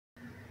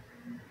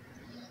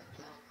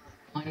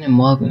And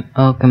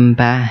welcome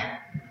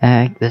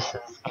back. This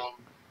is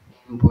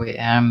Game Boy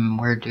M.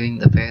 We're doing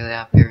the Fairly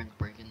Oddparents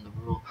Breaking the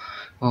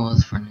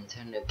Rules for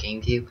Nintendo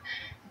GameCube,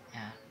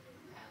 and,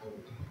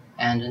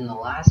 and in the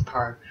last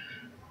part,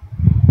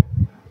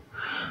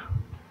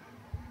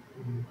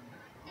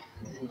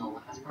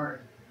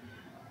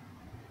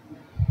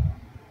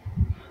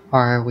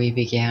 where we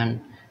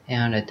began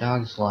and a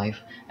dog's life,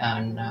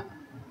 and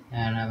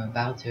I'm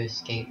about to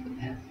escape the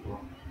pet store,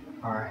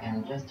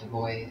 and just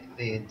avoid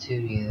the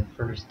 2D the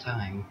first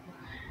time.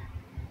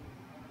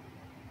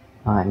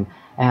 And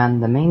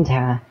the main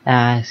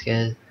task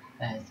is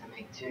to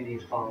make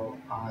 2D fall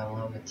in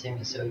love with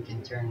Timmy so he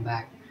can turn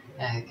back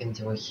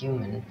into a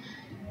human,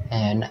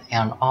 and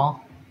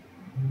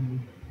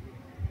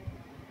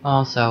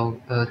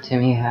also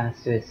Timmy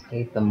has to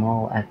escape the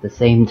mall at the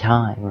same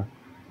time.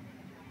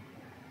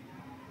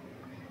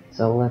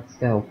 So let's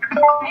go.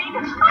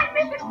 I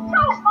miss it so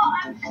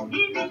much!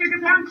 Easy to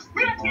pronounce,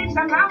 Breakin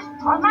somehow.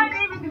 Well, my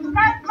name is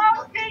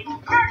Cosmo D.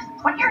 Kirk,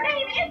 but your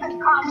name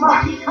isn't Cosmo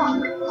D.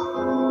 Kirk.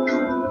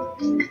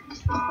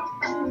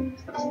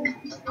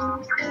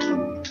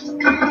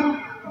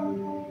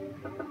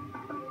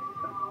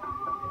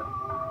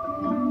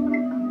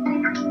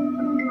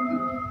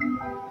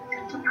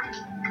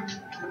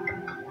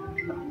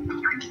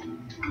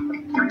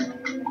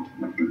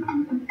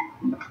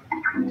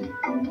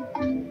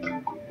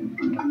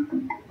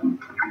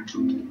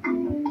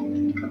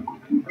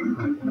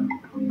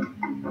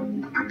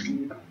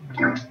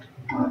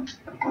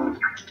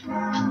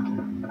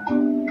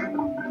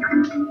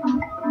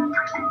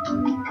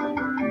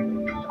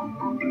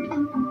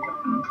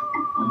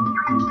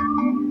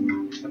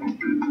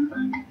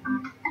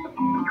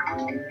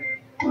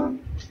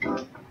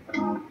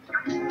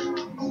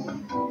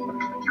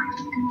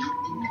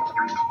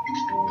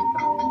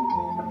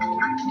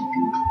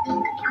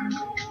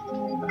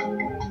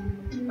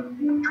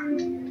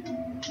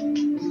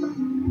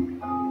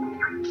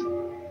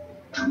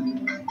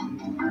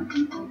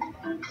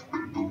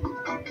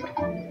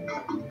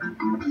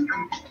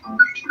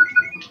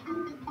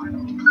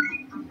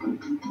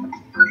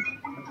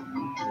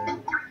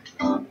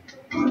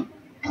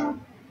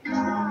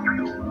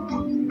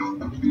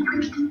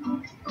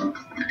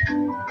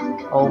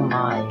 Oh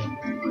my.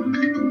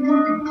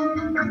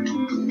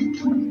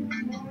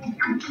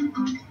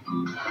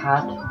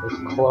 That was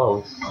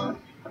close.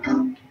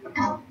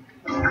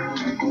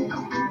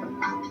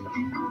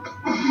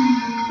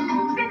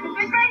 This is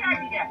a great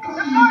idea.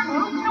 The door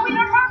moves, so we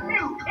don't have to.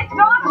 It's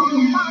Donald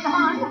who's on the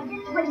hunt.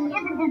 This place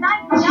isn't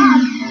designed for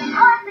dogs.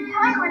 I'll have to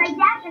time when I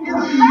dash into the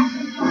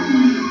rescue.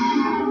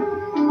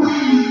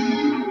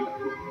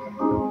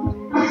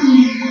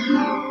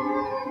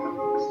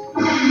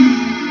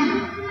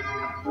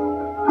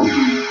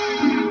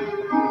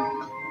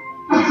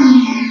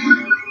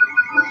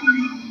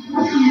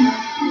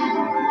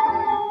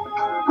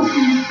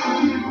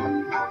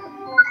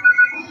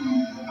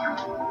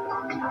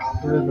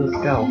 Where does this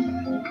go?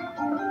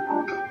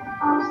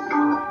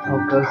 Oh,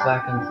 it goes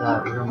back into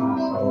that room.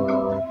 So.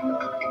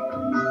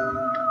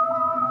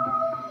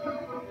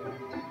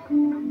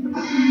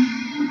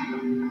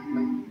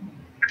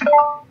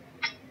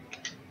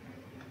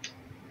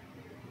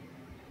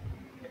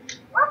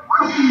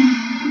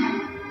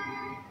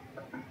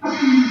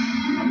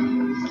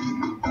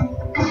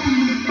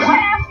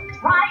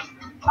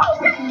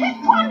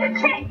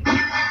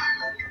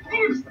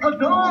 He's a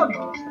dog.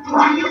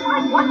 Are you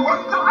like one more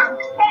star?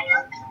 Can you?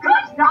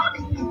 Good dog.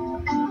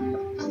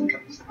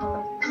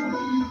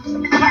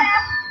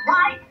 Left,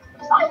 right.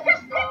 Oh,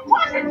 just pick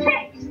one to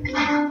take.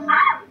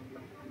 Oh.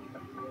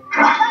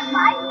 Oh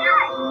my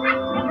God. I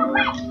make a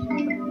wish.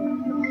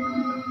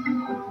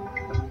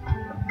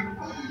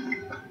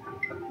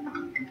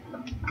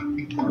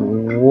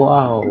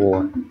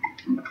 Whoa.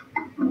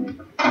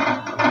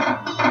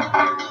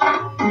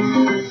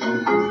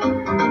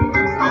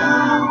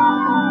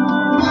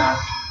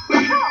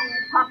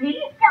 Puppy?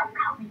 Don't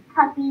call me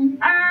Puppy.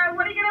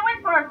 What are you gonna win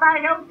for us,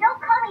 Fido? Don't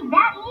call me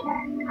that either.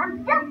 I'm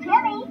still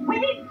Timmy. We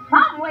need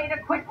some way to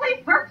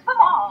quickly search them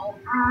all.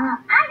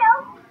 I know.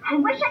 I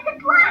wish I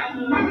could fly.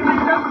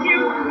 It's so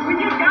cute. When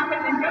you jump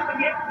and then jump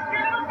again,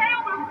 your little tail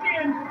moves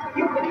in.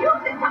 You can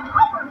use it to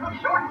hover for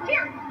short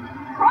periods.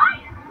 Try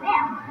it.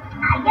 Well,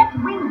 I guess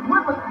wings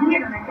would look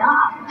weird on a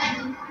dog.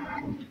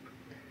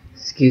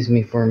 Excuse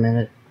me for a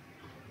minute.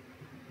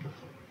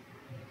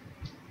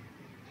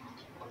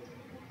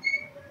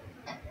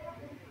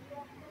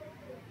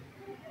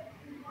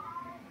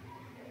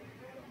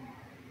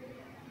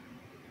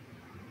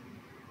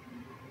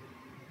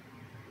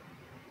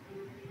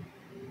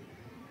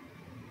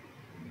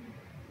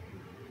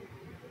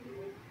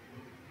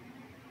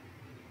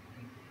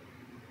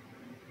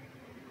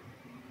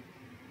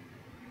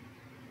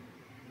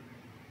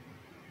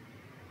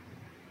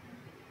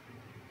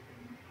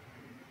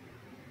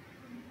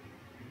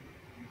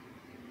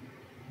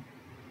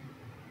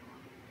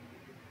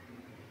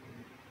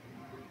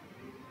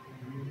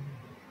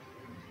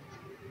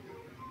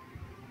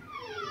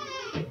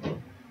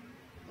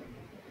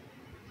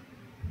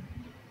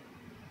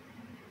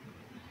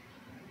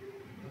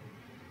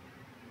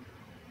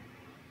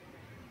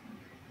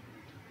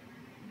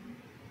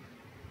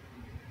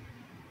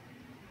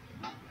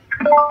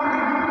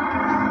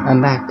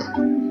 I'm back.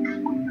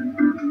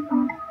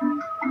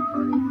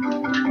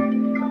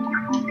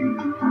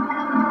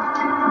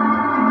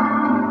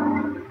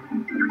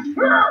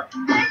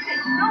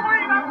 Don't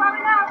worry about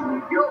coming out.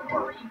 Don't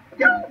worry.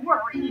 Don't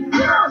worry.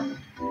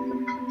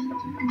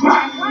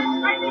 One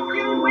lightning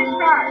fuse wind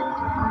guard.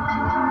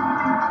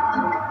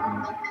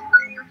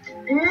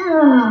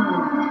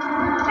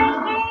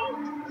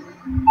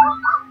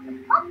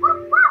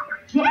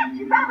 Yes,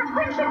 you found a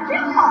crimson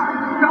gym card.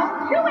 Don't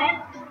chew it.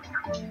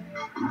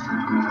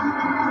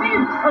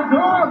 He's a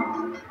dog.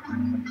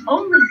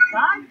 Only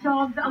 5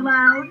 dogs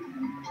allowed.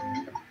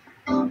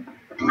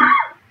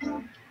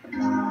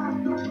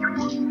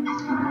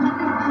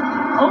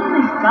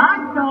 Only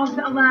 5 dogs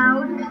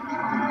allowed.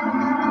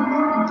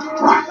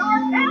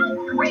 Yourself,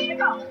 way to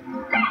go.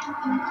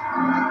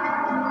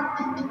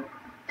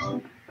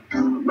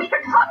 We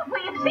could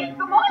probably escape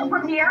the mall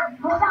from here.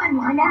 Hold on,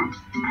 Wanda.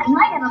 I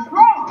might have a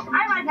plan.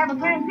 I might have a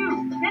plan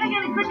too. Then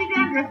again, it could be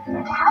dangerous.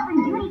 There's a help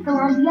and duty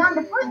store beyond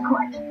the food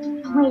court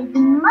with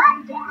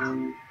mud bath.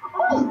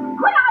 Oh,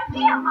 good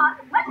idea, Hon.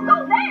 Let's go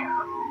there.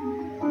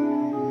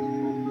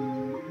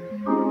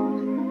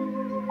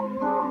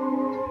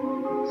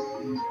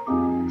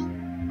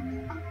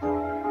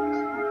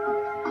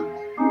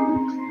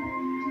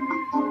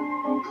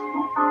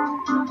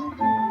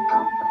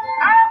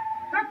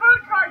 The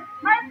food court,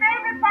 my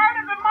favorite part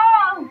of the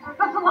mall.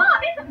 The salon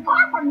isn't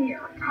far from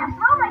here. I'll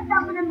throw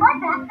myself in a mud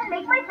bath and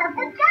make myself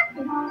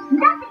disgusting.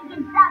 Nothing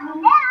can stop me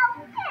now.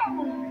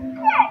 Timmy,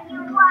 there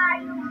you are,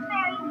 you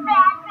very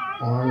bad, very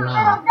Or cute not.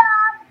 little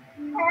dog.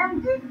 Come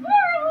to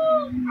Timmy.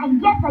 I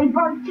guess I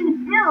barked too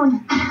soon.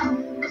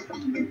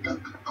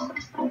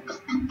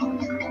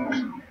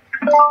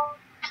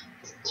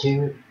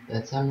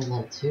 That sounded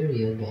like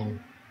Tootie again.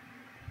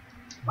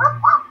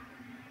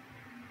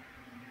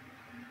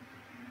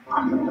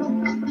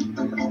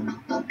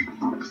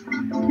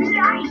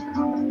 Nice.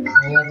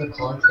 We have to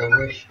collect the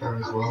wish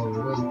stars while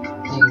we're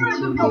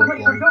playing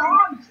Tootie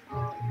again.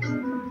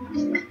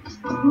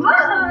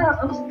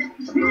 Whoa!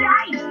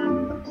 Nice!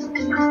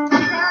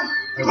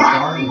 The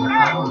star in the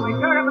fountain.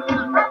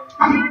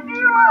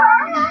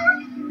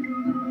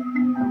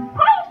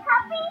 Hey,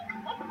 puppy!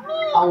 It's me!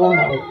 Oh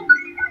no!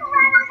 Don't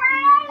run away!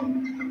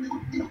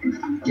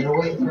 Get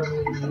away from me,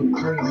 you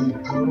crazy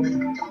fool.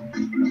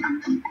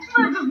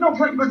 This is no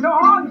place for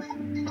dogs!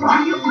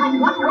 Are you like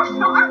one more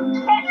star?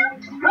 Can you?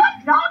 Good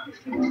dog!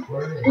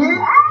 Where is the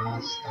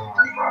last star?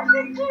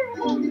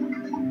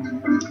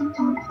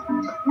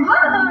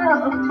 Whoa!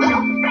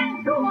 Don't spend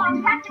too long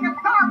catching a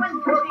star when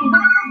Tootie's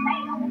on your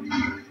tail!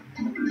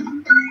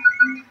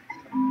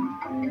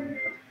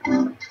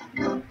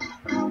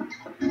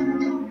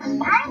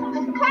 I'm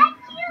gonna catch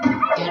you!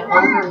 Get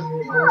over here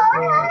before I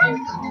get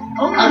caught.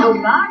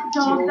 Only 5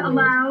 dogs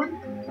allowed.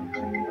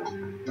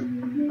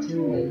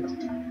 Too late.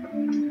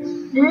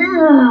 Ew.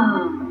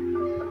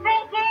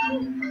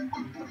 Thinking?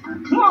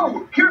 Whoa,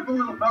 careful,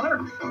 little feller.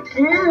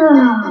 Ew.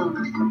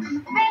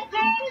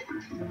 Thinking?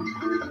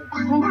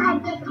 When I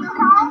get you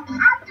home,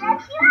 I'll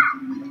dress you up.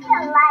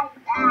 You'll like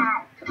that.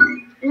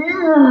 Ew.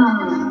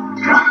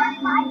 Oh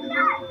my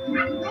God, I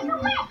make a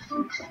wish.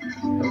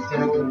 Let's get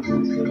away from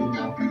Tootie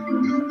now.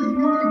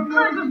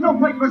 This is no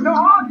place for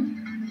dogs.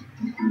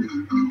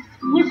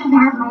 You can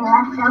have my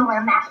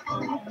leftover mashed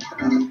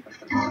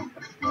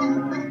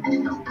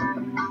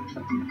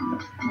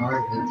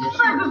Alright, the dish.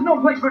 This is no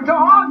place for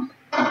dogs.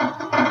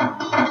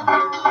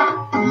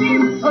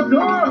 He's a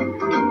dog.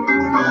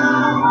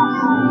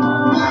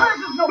 This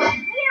is no place.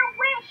 Your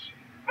wish.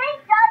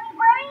 Thanks, Doggy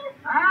Brain.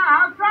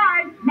 I'll try.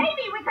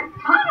 Maybe we could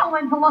tunnel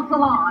into the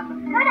salon.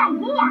 Good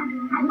idea.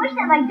 I wish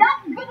that my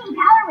doggy digging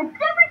power was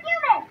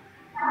superhuman.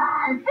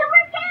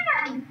 Super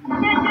cannon.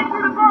 Can't get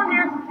through the door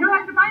here. You'll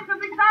have to find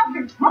something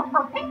softer. Look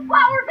for pink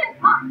flowers and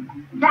pots.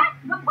 That's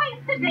the place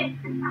to dig.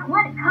 I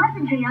want to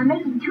concentrate on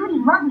making Tootie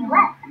love me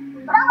less.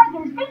 But all I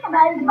can think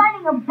about is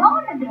finding a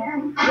bone to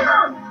bury.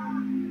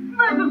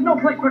 This is no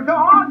place for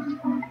dogs.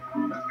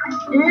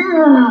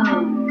 Ew.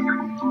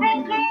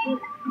 Thinking?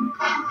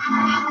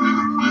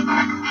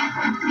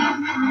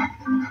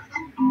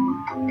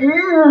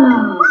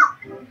 Ew.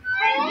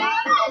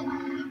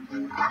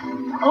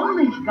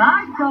 Only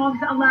 5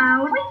 dogs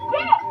allowed. We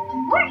did it!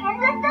 We're in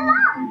the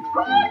salon.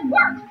 Good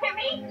work,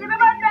 Timmy. To the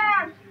mud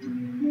bath.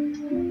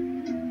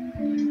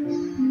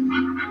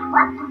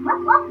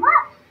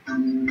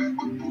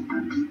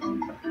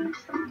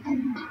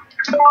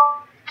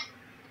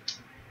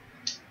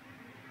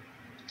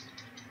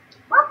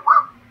 Woof.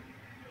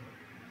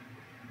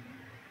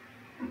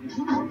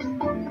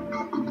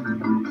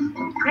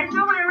 There's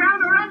no way around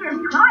or under.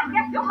 I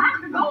guess you'll have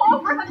to go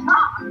over the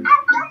top. And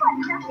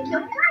someone's just to do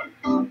it right.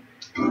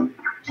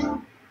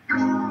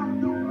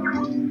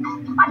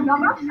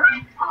 Another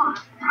scratch paw.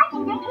 I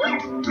can dig here.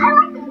 I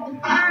like to dig.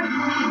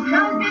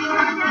 Don't think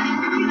you're getting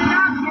to be the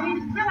dog, Jimmy.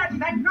 We'll have you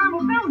back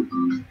normal soon.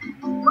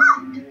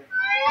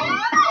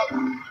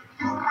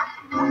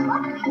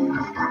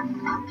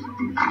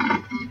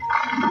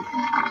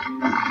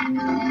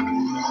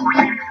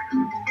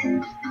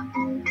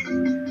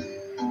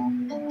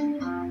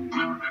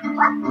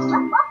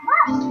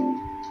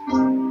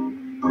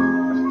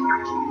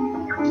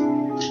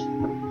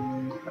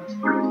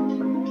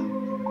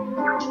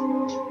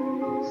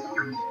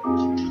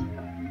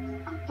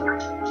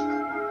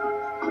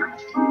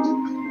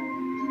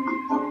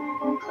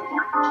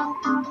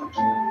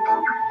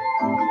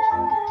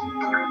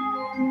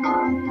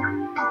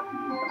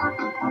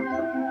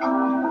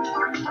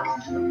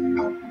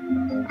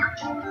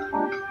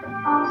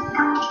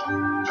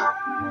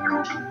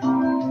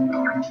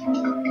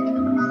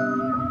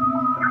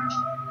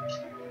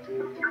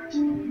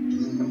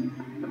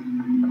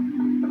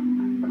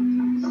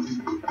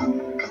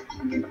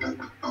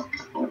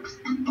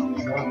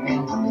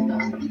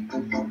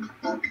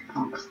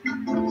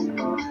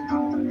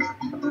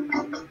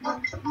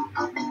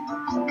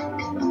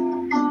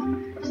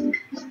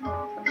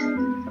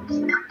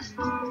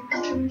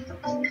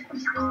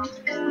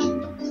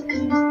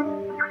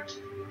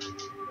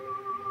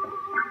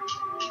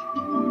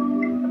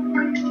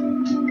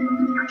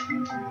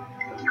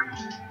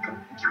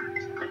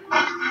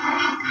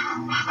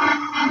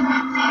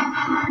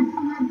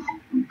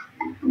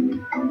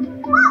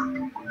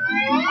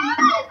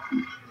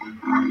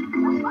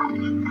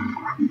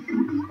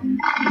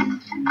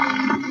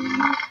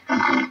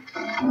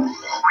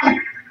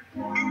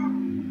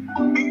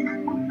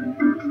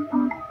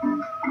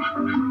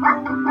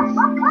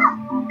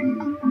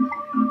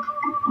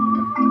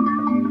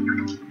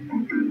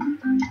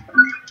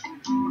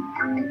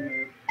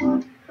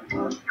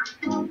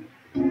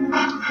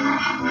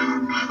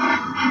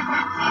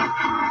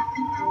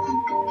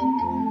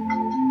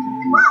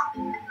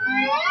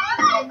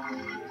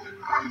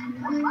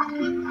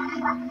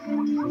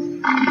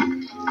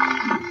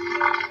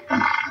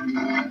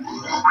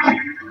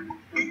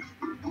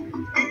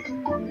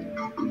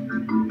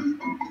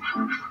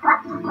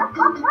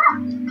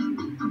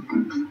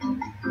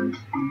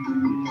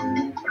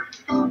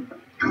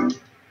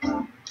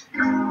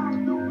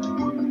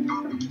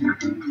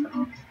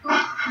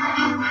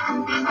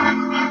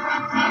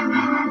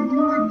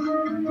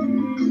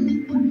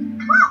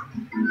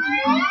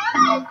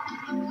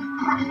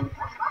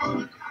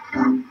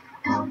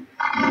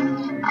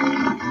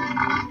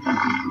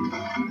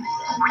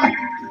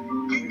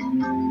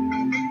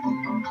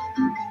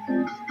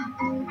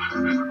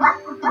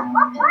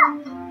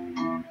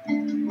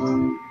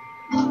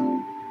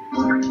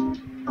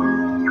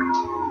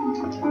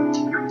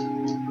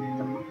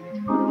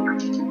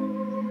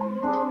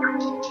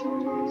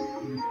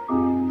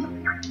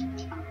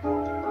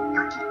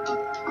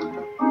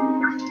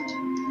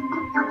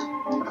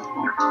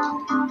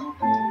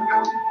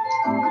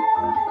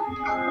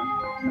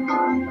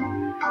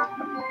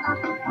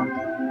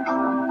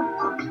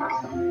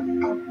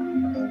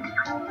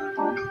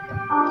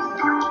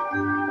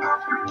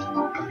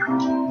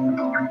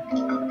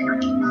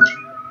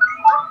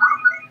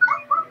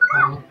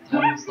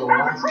 Time's the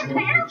last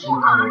convention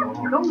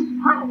on. Those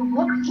puddles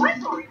look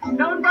slippery.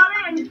 Don't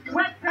run in.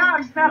 Wet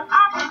dogs fell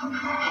off.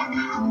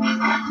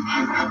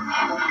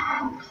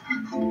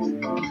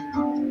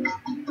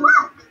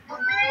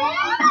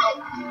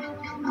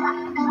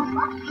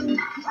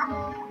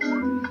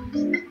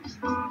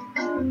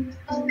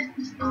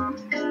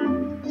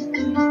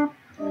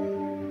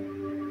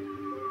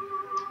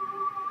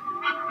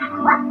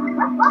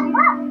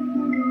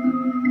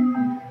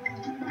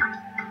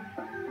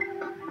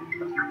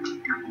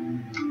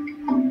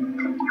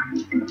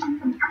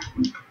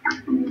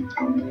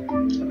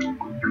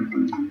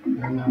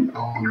 They're not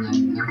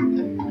following that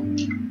thing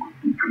much.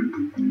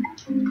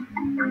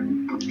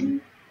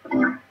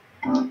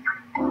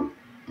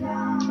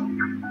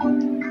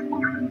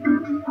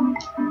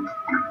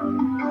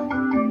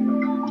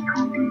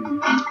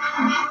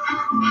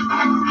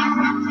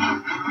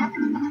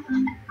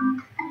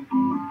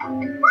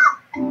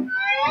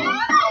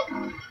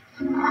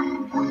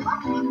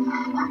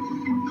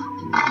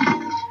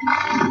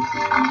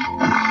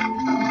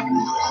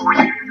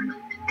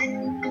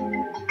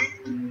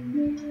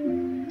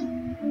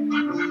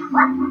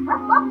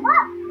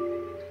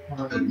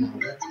 Alright, now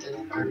let's get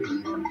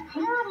started.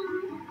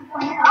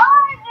 Where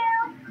are you?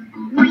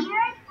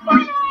 Here's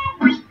Kenneth!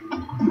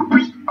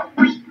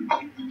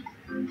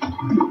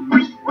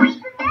 What's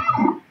the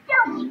matter?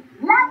 Don't you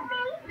love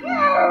me?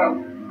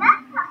 That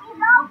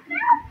puppy's all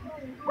filthy.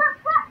 Look,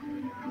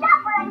 stop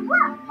where I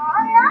look.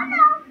 Oh,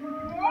 no.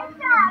 There's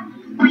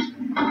Doggy.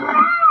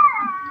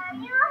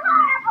 You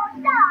horrible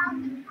dog.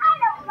 I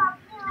don't love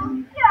you.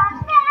 You're a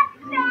bad,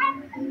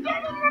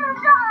 dirty little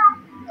dog.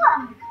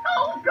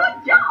 Oh, good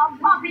job,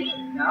 puppy.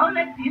 Now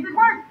let's see if it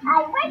works. I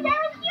wish I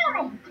was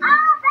human.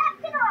 All back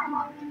to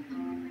normal.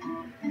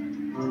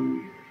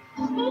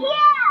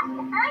 Yeah,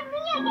 I'm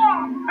me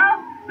again.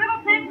 Little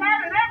pig man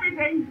and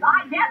everything. I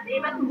guess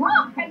even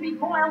love can be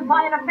foiled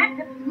by an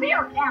effective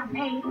smear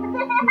campaign.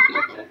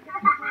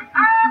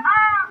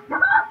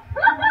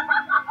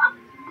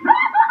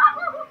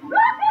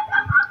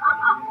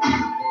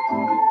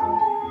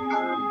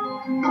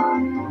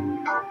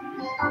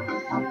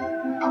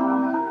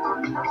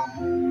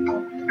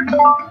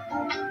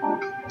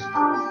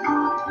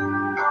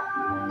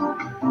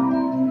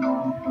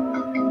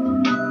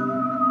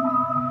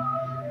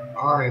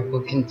 Alright,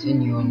 we'll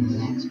continue in the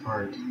next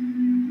part.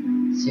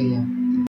 See ya.